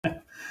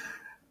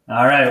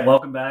All right,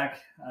 welcome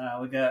back.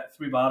 We got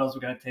 3 bottles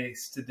we're going to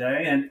taste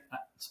today, and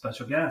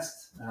special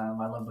guest,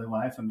 my lovely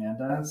wife,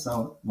 Amanda.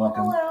 So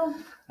welcome. Hello.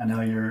 I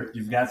know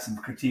you've got some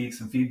critiques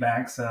and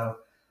feedback, so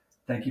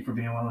thank you for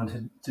being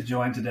willing to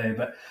join today.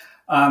 But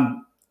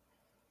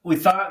we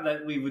thought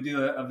that we would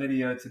do a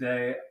video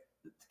today,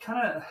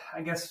 kind of,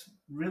 I guess,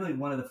 really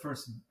one of the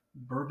first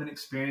bourbon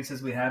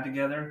experiences we had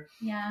together.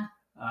 Yeah.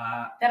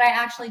 That I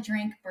actually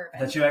drink bourbon.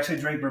 That you actually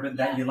drank bourbon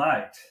that you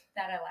liked.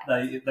 That I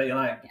liked. That you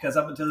liked. Because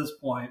up until this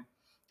point,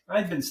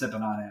 I'd been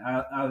sipping on it.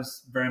 I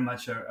was very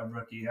much a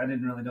rookie. I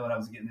didn't really know what I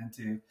was getting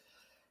into.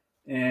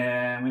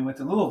 And we went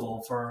to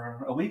Louisville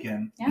for a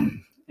weekend. Yeah.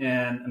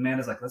 And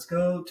Amanda's like, let's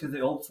go to the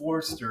Old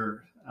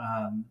Forester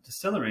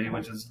distillery,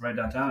 which is right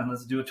downtown, and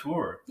let's do a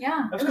tour.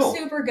 Yeah. It was cool.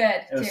 Super super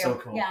good, too. It was so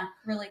cool. Yeah,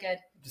 really good.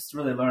 Just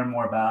really learn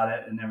more about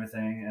it and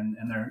everything.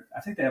 And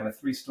I think they have a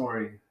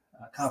 3-story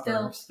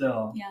copper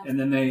still. Yeah. And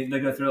then they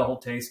go through the whole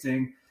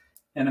tasting.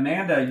 And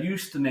Amanda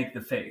used to make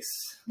the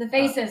face. The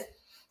faces.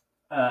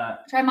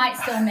 Which I might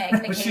still make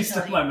occasionally. She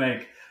still might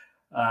make.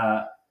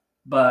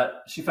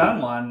 But she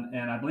found one,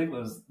 and I believe it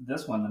was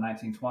this one, the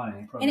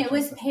 1920. And it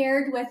was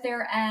paired with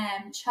their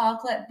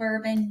chocolate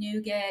bourbon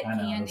nougat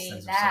candy,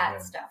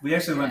 that stuff. We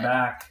actually went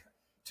back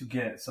to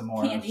get some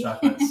more of those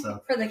chocolates.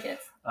 So. For the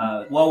kids.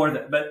 Well worth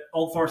it. But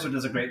Old Forester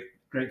does a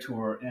great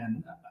tour,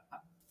 and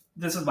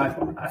this is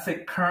I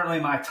think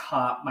currently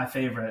my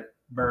favorite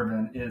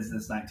bourbon is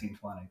this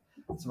 1920.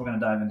 So we're going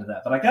to dive into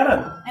that. But I got a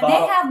bottle. And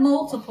they have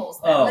multiples,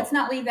 though. Let's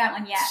not leave that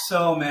one yet.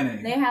 So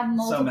many. They have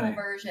multiple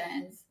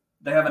versions.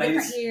 They have an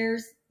different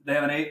years. They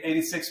have an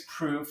 86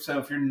 proof. So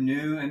if you're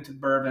new into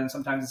bourbon,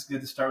 sometimes it's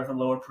good to start with a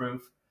lower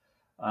proof.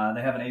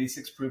 They have an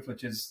 86 proof,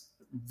 which is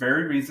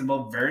very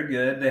reasonable, very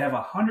good. They have a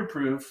 100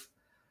 proof.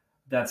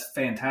 That's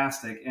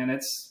fantastic. And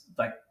it's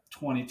like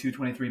 $22,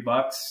 $23.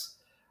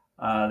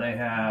 They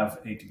have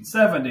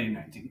 1870,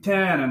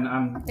 1910,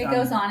 and it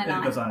goes on and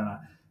on. It goes on and on.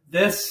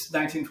 This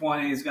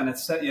 1920 is going to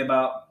set you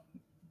about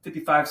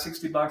 $55,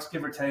 $60,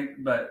 give or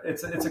take, but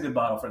it's a good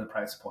bottle for the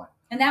price point.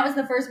 And that was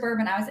the first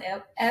bourbon I was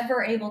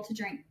ever able to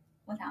drink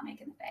without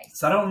making the face.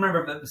 So I don't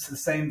remember if it was the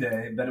same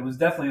day, but it was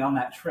definitely on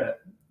that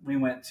trip. We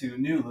went to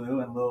New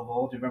Lou in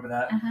Louisville. Do you remember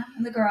that?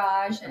 In the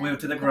garage. We went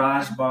to the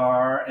garage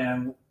bar,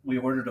 and we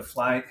ordered a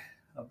flight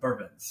of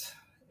bourbons.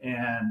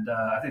 And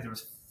I think there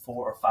was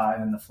 4 or 5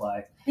 in the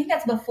flight. I think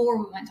that's before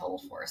we went to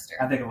Old Forester.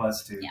 I think it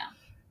was too. Yeah.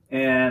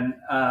 And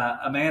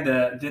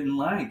Amanda didn't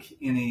like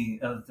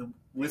any of the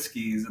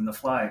whiskeys in the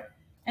flight.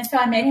 And so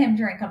I made him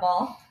drink them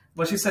all.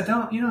 Well, she said,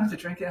 you don't have to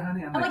drink it,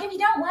 honey. I'm like, if you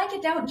don't like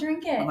it, don't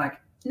drink it. I'm like,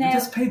 no, you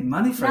just paid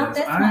money for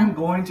this. I'm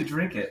going to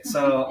drink it.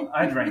 So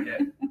I drank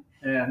it.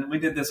 And we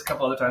did this a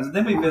couple other times. And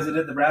then we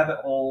visited the Rabbit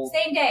Hole.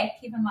 Same day,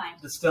 keep in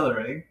mind.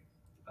 Distillery.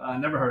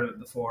 Never heard of it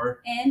before.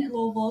 In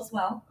Louisville as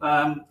well.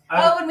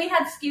 And we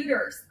had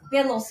scooters. We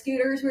had little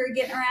scooters we were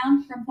getting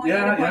around from point A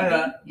to point B.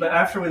 Yeah. But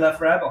after we left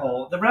Rabbit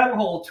Hole, the Rabbit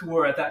Hole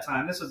tour at that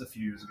time, this was a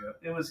few years ago,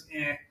 it was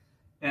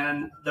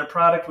and their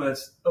product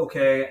was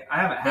okay.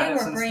 I haven't had it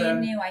since then. They were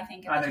brand new, I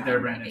think. I think they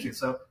were brand new too.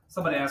 So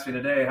somebody asked me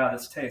today how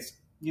this tastes.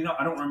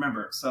 I don't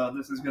remember. So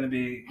this is going to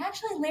be.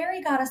 Actually,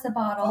 Larry got us a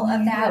bottle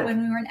of that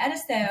when we were in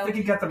Edisto. I think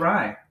he got the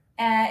rye.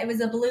 It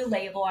was a blue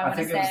label, I want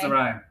to say. I think it was the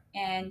rye.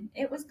 And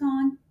it was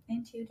gone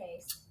in 2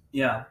 days.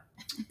 Yeah.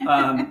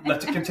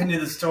 But to continue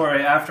the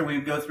story, after we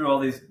go through all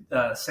these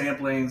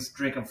samplings,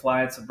 drinking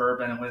flights of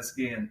bourbon and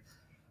whiskey, and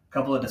a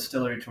couple of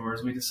distillery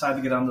tours, we decided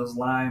to get on those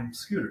Lime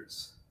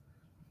scooters.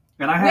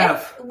 And I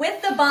have...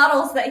 With the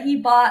bottles that he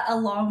bought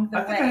along the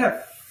way. I think I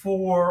have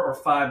 4 or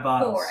 5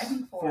 bottles. 4, I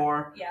think 4.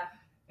 4. Yeah.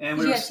 And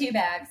you had 2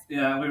 bags.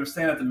 Yeah, we were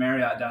staying at the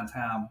Marriott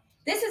downtown.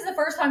 This is the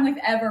first time we've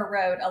ever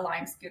rode a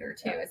Lime scooter,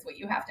 too, is what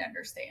you have to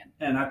understand.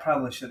 And I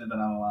probably shouldn't have been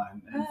on a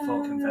Lime, in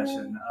full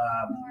confession.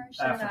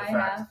 After the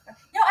fact.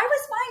 No, I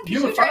was fine.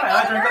 You were fine.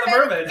 I drank all the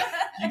bourbon.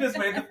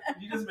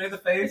 You just made the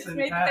face and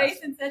made the face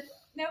and said,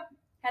 nope,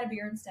 had a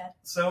beer instead.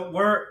 So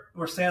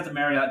we're staying at the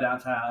Marriott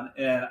downtown,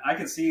 and I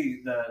could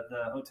see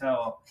the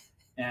hotel,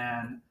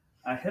 and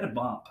I hit a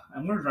bump,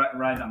 and we're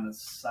riding on the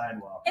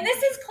sidewalk. And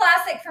this is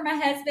classic for my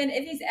husband.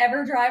 If he's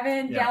ever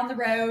driving down the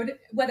road,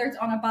 whether it's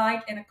on a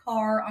bike, in a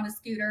car, on a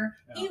scooter,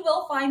 he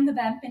will find the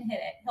bump and hit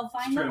it. He'll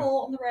find the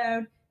hole in the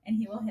road, and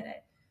he will hit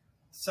it.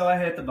 So I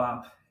hit the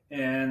bump,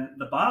 and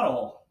the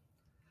bottle,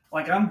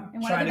 like I'm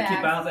trying to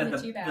keep out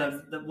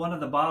that one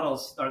of the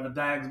bottles, or the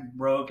bags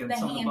broke, and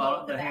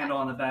the handle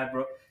on the bag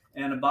broke,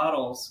 and the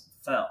bottles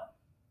fell,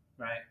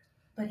 right?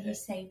 But he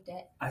saved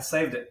it. I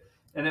saved it.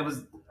 And it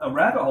was a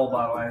Rabbit Hole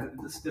bottle. I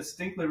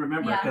distinctly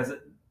remember because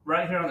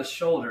right here on the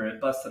shoulder, it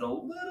busted a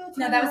little tiny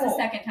No, that was hole.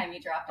 the second time you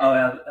dropped it. Oh,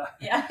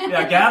 yeah. Yeah,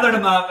 I gathered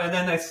them up, and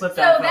then they slipped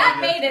out. So that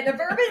made it. The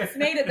bourbons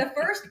made it the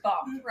first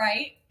bump,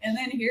 right? And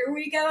then here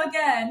we go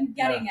again,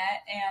 getting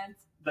it.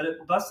 But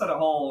it busted a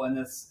hole in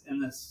this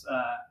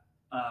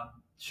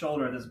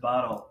shoulder of this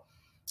bottle.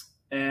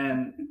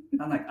 And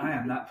I'm like, I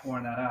am not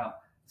pouring that out.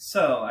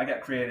 So I got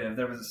creative.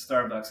 There was a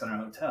Starbucks in our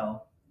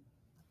hotel.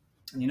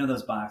 And you know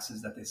those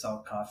boxes that they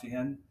sell coffee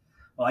in?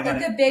 Well, I got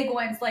the big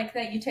ones, like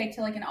that you take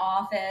to like an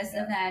office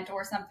event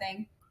or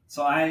something.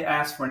 So I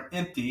asked for an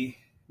empty,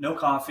 no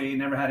coffee,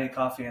 never had any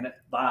coffee in it,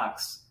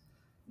 box.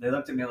 They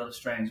looked at me a little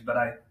strange, but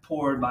I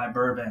poured my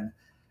bourbon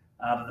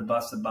out of the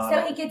busted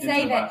bottle. So he could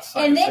save it.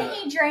 And then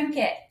he drank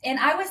it. And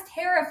I was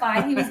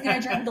terrified he was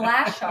going to drink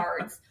glass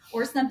shards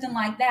or something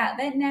like that.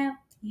 But no,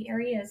 here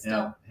he is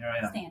still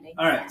standing.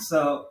 All right,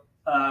 so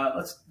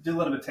let's do a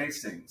little bit of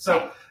tasting.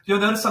 So you'll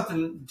notice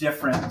something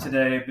different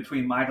today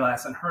between my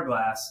glass and her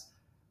glass.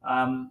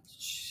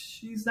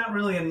 She's not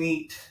really a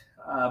neat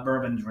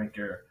bourbon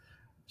drinker.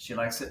 She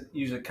likes it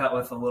usually cut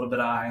with a little bit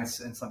of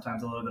ice and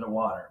sometimes a little bit of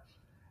water.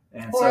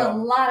 And or a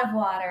lot of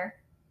water.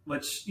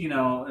 Which, you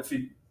know, if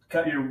you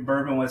cut your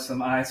bourbon with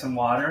some ice and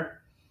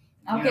water,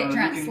 I'll get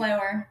drunk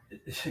slower.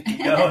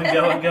 Go and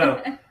go and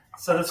go.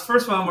 So this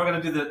first one, we're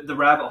going to do the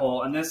rabbit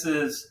hole. And this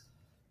is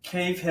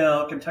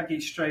Cavehill Kentucky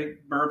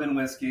Straight Bourbon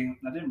Whiskey.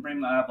 I didn't bring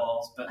my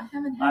eyeballs, but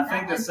I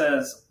think this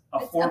says a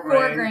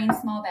 4-grain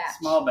small batch.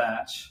 Small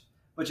batch,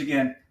 which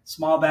again,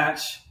 small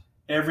batch,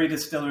 every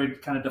distillery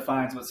kind of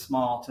defines what's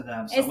small to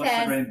them. So what's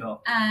the grain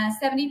bill?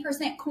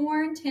 70%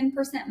 corn,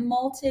 10%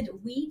 malted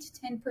wheat,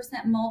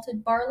 10%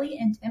 malted barley,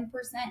 and 10%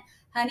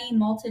 honey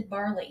malted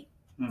barley.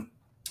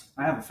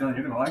 I have a feeling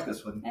you're going to like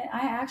this one.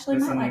 I actually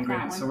might like that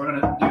one. So we're going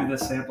to do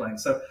this sampling.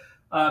 So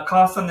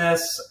cost on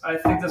this, I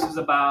think this was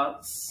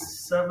about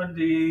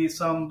 70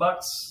 some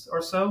bucks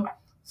or so.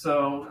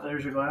 So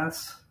there's your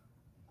glass.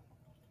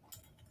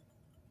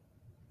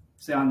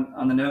 See,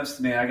 on the nose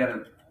to me, I got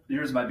to,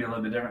 yours might be a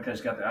little bit different because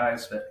you got the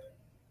ice, but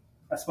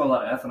I smell a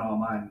lot of ethanol in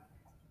mine.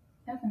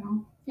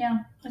 Ethanol, yeah.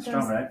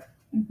 Strong, right?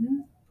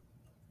 Mm-hmm.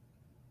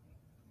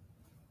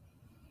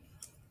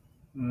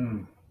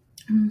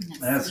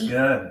 That's sweet.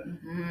 Good.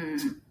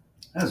 Mm-hmm.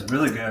 That's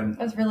really good.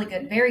 That's really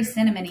good. Very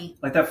cinnamony.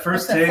 Like that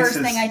first taste. The first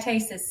thing I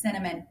taste is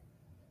cinnamon.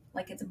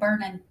 Like it's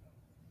burning.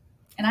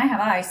 And I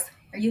have ice.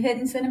 Are you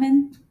hitting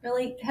cinnamon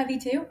really heavy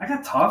too? I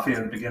got toffee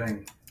at the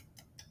beginning.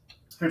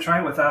 If you're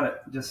trying it without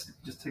it, just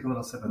take a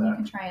little sip of that. You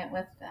can try it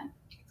with that.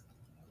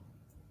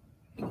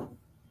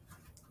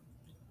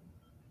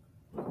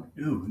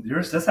 Ooh,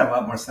 yours does have a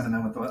lot more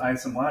cinnamon with the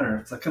ice and water.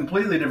 It's a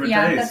completely different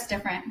taste. Yeah, that's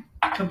different.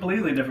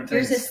 Completely different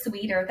taste. Yours is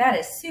sweeter. That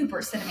is super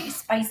cinnamony,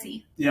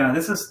 spicy. Yeah,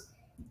 this is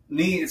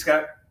neat. It's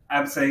got,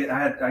 I would say,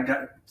 I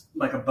got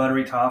like a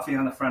buttery toffee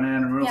on the front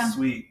end, real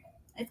sweet.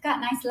 It's got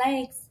nice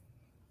legs.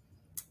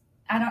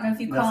 I don't know if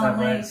you call them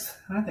legs.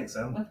 I think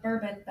so. With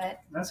bourbon, but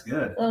that's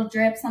good. Little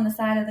drips on the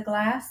side of the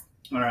glass.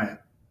 All right.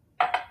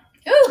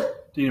 Ooh!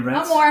 Do you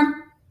rinse? I'm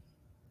warm.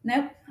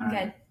 Nope, I'm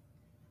good.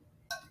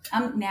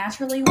 I'm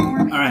naturally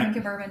warm, and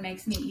drinking bourbon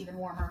makes me even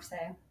warmer. So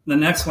the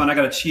next one, I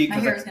got to cheat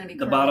because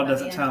the bottle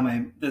doesn't tell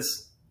me.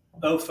 This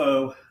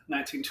OFO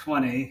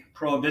 1920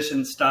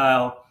 Prohibition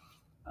style.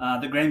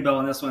 The grain bill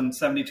on this one,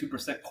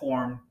 72%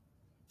 corn,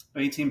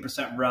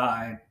 18%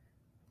 rye,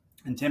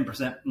 and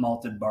 10%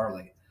 malted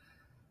barley.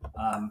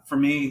 For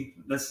me,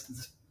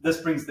 this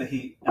brings the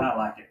heat, and I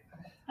like it.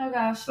 Oh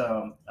gosh!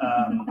 So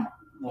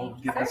we'll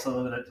give this a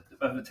little bit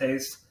of a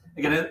taste.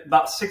 Again,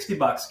 about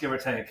 $60, give or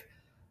take.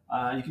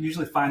 You can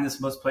usually find this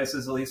most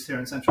places, at least here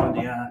in Central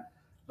Indiana.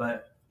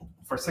 But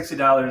for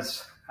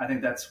 $60, I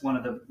think that's one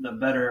of the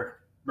better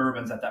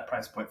bourbons at that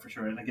price point for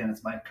sure. And again,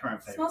 it's my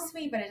current favorite. It smells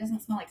sweet, but it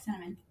doesn't smell like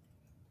cinnamon.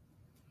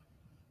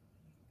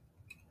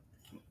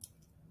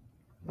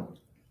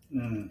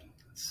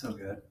 It's so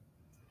good.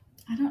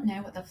 I don't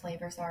know what the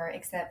flavors are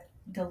except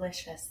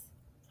delicious.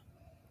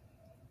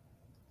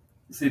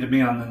 See, to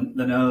me on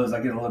the nose,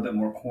 I get a little bit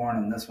more corn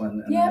on this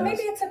one. Yeah,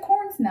 maybe it's a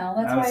corn smell.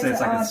 That's I would why say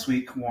it's like odd. a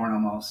sweet corn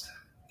almost.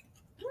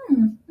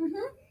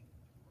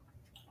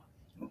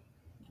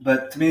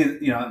 But to me,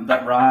 you know,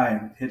 that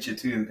rye hits you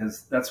too,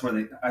 because that's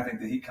where I think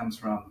the heat comes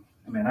from.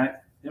 I mean,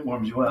 it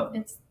warms you up.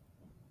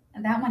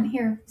 And that one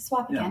here,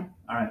 swap again.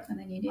 All right. And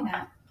then you do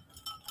that.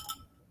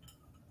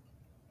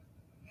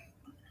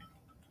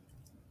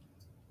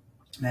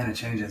 Man, it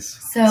changes.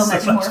 So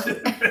much more.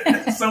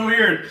 It's so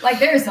weird. Like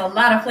there's a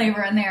lot of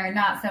flavor in there and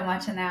not so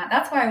much in that.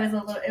 That's why I was a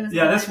little. It was.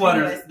 Yeah, this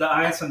water, the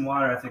ice and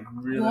water, I think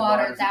really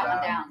watered that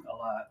one down a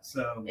lot.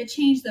 So it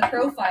changed the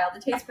profile,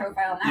 the taste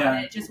profile, and that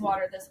one it just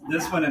watered this one.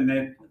 This one, it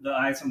made the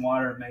ice and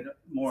water made it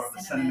more of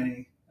a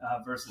cinnamon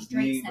versus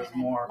neat was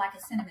more like a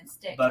cinnamon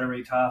stick,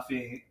 buttery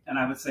toffee. And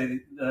I would say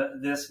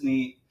this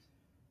neat.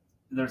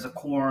 There's a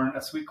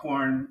sweet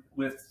corn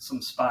with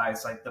some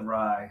spice like the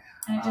rye.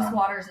 And it just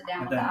waters it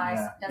down with the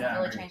ice. Doesn't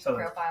really change the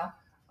profile.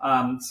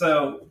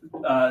 So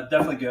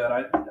definitely good.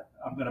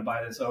 I'm going to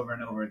buy this over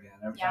and over again.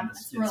 Every time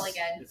it's really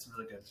good. It's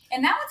really good.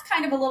 And that one's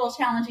kind of a little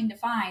challenging to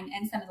find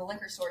in some of the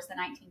liquor stores, the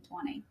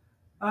 1920.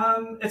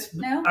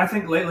 I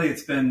think lately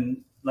it's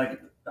been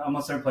like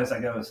almost every place I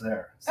go is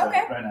there. So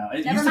right now.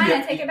 Never mind,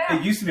 I take it back.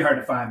 It used to be hard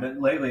to find, but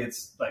lately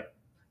it's like,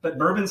 but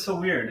bourbon's so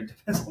weird. It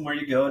depends on where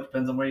you go. It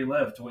depends on where you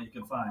live to what you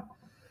can find.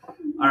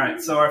 All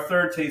right, so our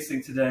third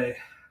tasting today,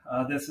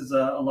 this is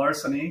a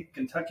Larceny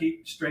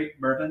Kentucky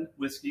Straight Bourbon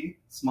Whiskey,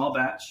 small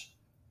batch,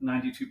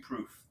 92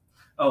 proof.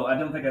 Oh, I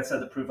don't think I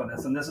said the proof on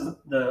this. And this is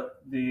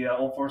the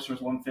Old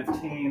Forester's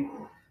 115,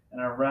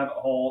 and our rabbit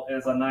hole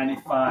is a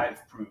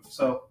 95 proof.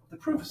 So the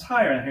proof is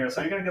higher in here, so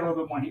you're going to get a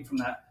little bit more heat from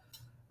that.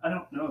 I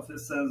don't know if it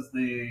says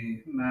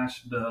the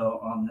mash bill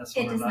on this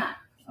one. It does not.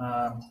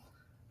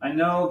 I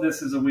know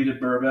this is a wheated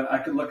bourbon. I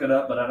could look it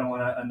up, but I don't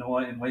want to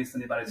annoy and waste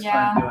anybody's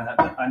time doing that.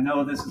 But I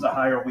know this is a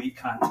higher wheat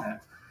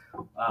content.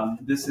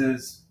 This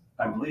is,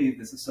 I believe,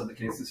 this is still the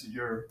case. This is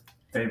your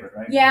favorite,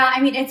 right? Yeah, I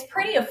mean, it's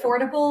pretty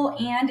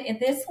affordable. And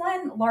this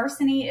one,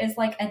 Larceny, is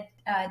like a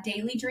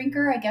daily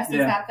drinker. I guess is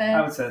that the?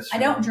 I would say that's true.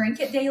 I don't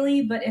drink it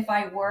daily, but if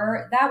I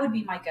were, that would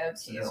be my go-to.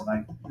 So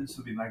this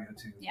would be my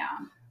go-to. Yeah.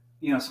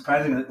 You know,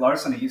 surprisingly,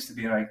 Larceny used to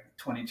be like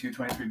 $22,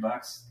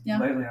 $23. Yeah.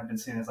 Lately, I've been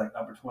seeing it's like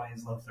upper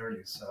 20s, low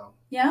 30s. So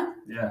yeah,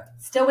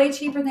 still way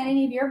cheaper than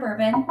any of your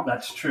bourbon.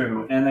 That's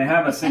true, and they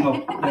have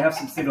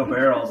some single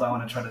barrels. I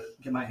want to try to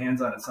get my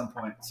hands on at some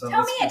point. So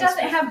tell me, it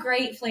doesn't have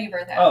great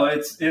flavor though. Oh,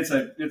 it's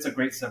a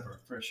great sipper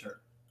for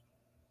sure.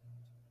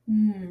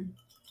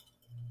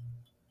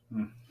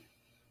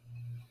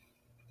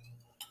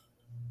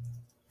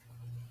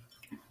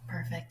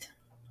 Perfect.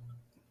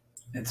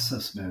 It's so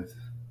smooth.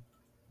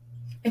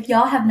 If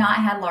y'all have not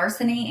had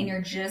Larceny and you're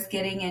just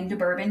getting into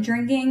bourbon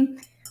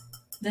drinking,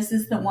 this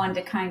is the one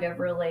to kind of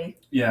really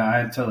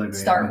I totally agree.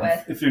 Start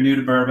with. If you're new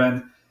to bourbon,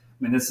 I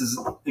mean, this is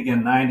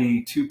again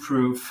 92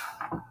 proof.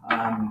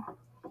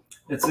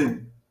 It's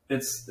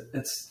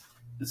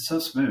so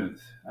smooth.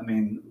 I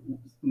mean,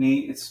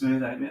 neat. It's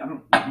smooth. I mean,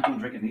 I don't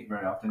drink it neat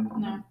very often.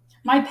 No.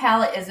 My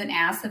palate isn't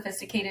as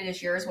sophisticated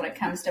as yours when it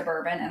comes to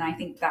bourbon, and I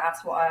think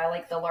that's why I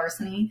like the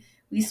Larceny.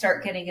 We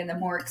start getting in the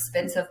more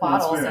expensive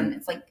bottles, and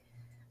it's like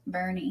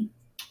Bernie.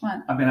 What?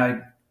 I mean, I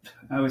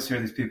always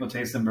hear these people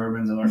tasting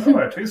bourbons and like, oh,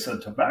 I taste the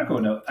tobacco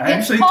note. I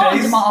actually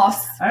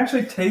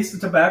taste the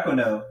tobacco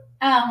note.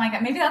 Oh my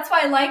God. Maybe that's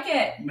why I like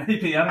it.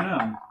 Maybe. I don't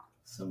know.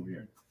 It's so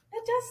weird.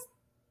 It just,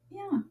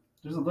 yeah.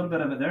 There's a little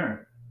bit of it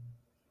there.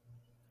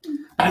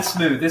 But it's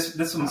smooth.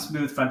 This one's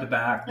smooth front to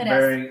back. It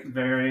very,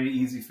 very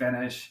easy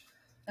finish.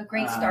 A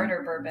great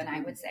starter bourbon,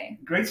 I would say.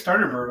 Great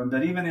starter bourbon.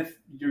 But even if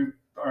you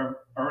are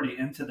already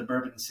into the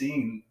bourbon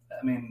scene,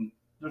 I mean,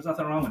 there's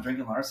nothing wrong with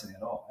drinking Larceny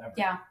at all, ever.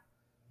 Yeah.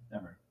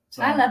 Ever.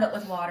 So, I love it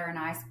with water and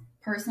ice,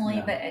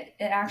 personally, but it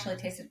actually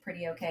tasted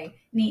pretty okay.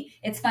 Neat.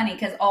 It's funny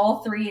because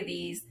all three of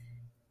these,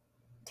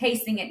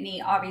 tasting it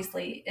neat,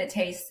 obviously it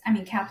tastes, I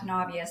mean, Captain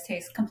Obvious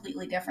tastes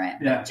completely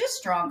different, but just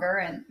stronger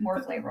and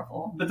more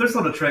flavorful. But there's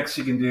little tricks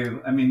you can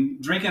do. I mean,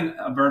 drinking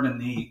a bourbon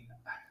neat,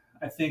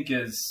 I think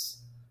is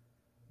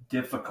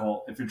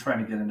difficult if you're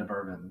trying to get into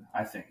bourbon,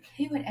 I think.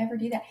 Who would ever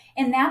do that?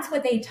 And that's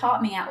what they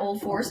taught me at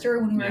Old Forester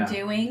when we were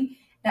doing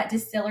that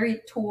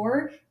distillery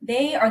tour.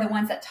 They are the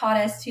ones that taught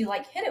us to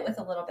like hit it with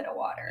a little bit of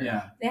water.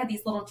 Yeah. They had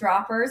these little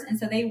droppers. And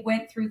so they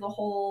went through the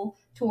whole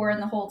tour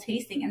and the whole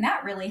tasting, and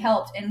that really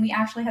helped. And we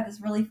actually had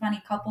this really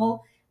funny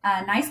couple,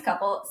 nice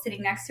couple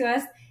sitting next to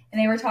us.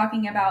 And they were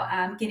talking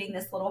about getting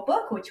this little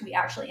book, which we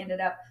actually ended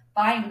up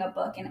buying a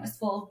book, and it was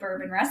full of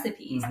bourbon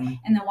recipes. Mm-hmm.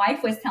 And the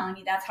wife was telling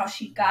me that's how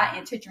she got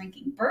into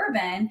drinking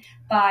bourbon,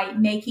 by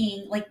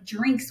making like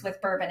drinks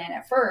with bourbon in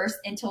it first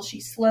until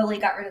she slowly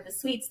got rid of the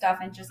sweet stuff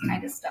and just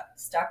kind of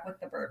stuck with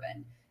the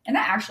bourbon. And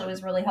that actually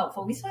was really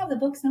helpful. We still have the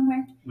book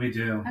somewhere. We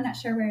do. I'm not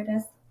sure where it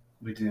is.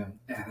 We do.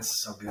 Yeah, this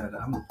is so good.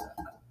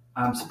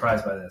 I'm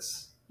surprised by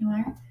this. You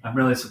are? I'm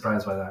really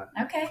surprised by that.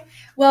 Okay.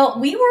 Well,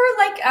 we were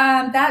like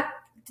that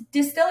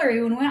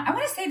distillery when I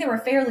want to say they were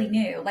fairly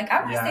new. Like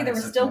I want to say there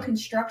was still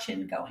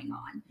construction going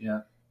on. Yeah.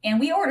 And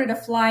we ordered a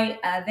flight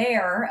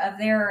there of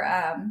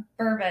their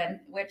bourbon,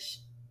 which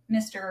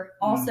Mr.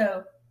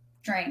 also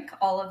drank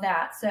all of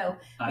that. So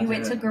we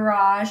went to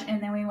Garage,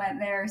 and then we went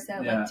there. So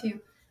like to.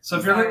 So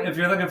if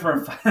you're looking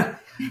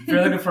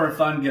for a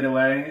fun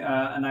getaway,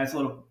 a nice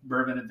little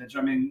bourbon adventure.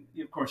 I mean,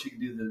 of course you can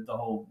do the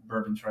whole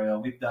bourbon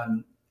trail. We've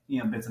done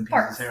bits and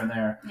pieces here and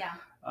there. Yeah.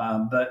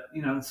 But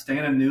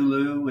staying in New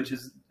Lou, which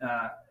is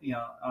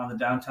on the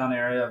downtown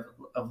area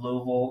of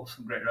Louisville,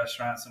 some great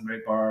restaurants, some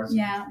great bars.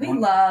 Yeah, we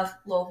love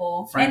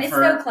Louisville,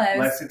 Frankfurt, and it's so close.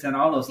 Lexington,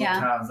 all those little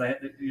towns.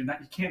 You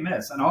can't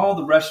miss, and all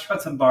the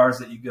restaurants and bars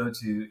that you go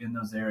to in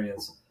those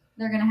areas,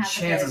 they're gonna have.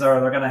 Chances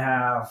are they're gonna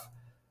have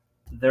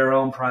their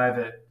own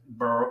private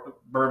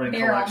bourbon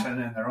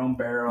collection and their own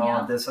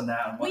barrel, this and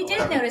that. And we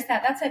did notice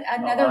that. That's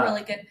another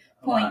really good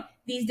point.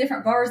 These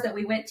different bars that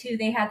we went to,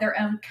 they had their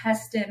own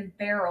custom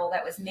barrel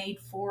that was made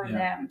for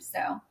them.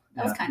 So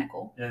that was kind of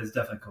cool. It is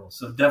definitely cool.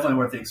 So definitely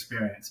worth the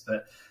experience,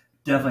 but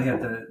definitely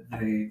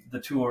hit the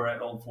tour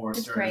at Old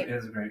Forester. It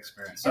is a great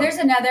experience. So, and there's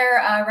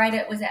another,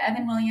 was it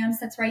Evan Williams?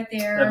 That's right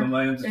there. Evan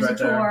Williams is right there.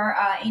 There's a tour,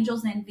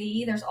 Angels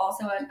Envy. There's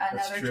also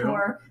another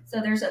tour.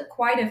 So there's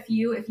quite a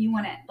few if you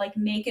want to like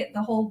make it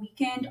the whole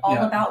weekend all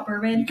about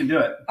bourbon. You can do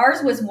it.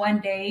 Ours was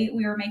one day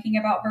we were making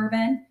about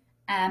bourbon.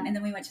 And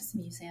then we went to some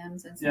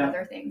museums and some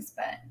other things,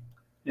 but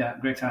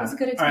great time. It was a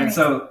good experience.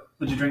 All right, so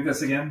would you drink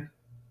this again?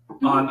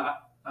 Mm-hmm.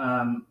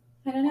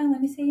 I don't know.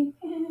 Let me see.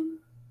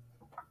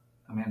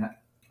 I mean,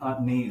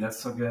 neat.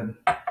 That's so good.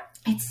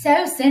 It's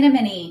so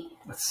cinnamony.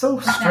 It's so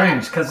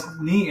strange because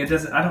neat. It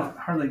doesn't. I don't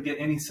hardly get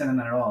any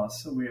cinnamon at all.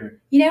 It's so weird.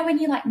 When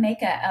you like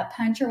make a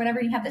punch or whatever,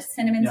 and you have the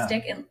cinnamon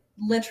stick, it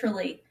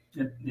literally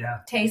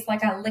tastes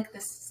like I licked the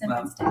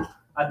cinnamon stick.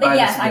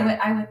 Yes,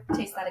 I would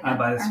taste that again. I'd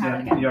buy this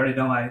again. You already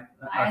know our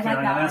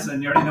feeling on this,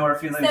 and you already know our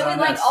feelings on this. So we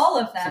like all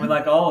of them. So we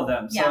like all of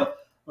them. Yeah. So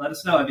let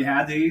us know if you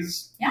had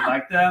these. Yeah. You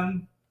like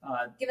them.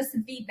 Give us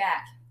some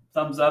feedback.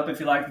 Thumbs up if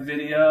you like the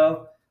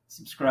video.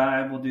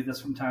 Subscribe. We'll do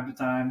this from time to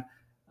time.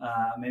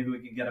 Maybe we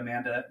can get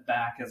Amanda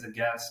back as a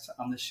guest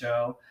on the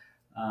show.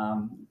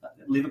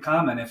 Leave a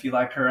comment if you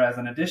like her as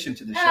an addition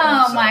to the show.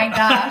 Oh my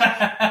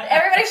gosh.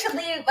 Everybody should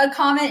leave a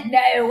comment.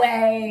 No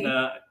way.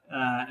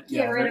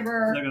 Get rid of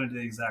her. They're going to do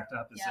the exact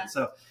opposite. Yeah.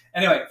 So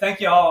anyway, thank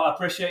you all. I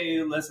appreciate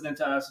you listening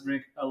to us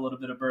drink a little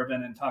bit of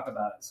bourbon and talk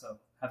about it. So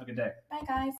have a good day. Bye, guys.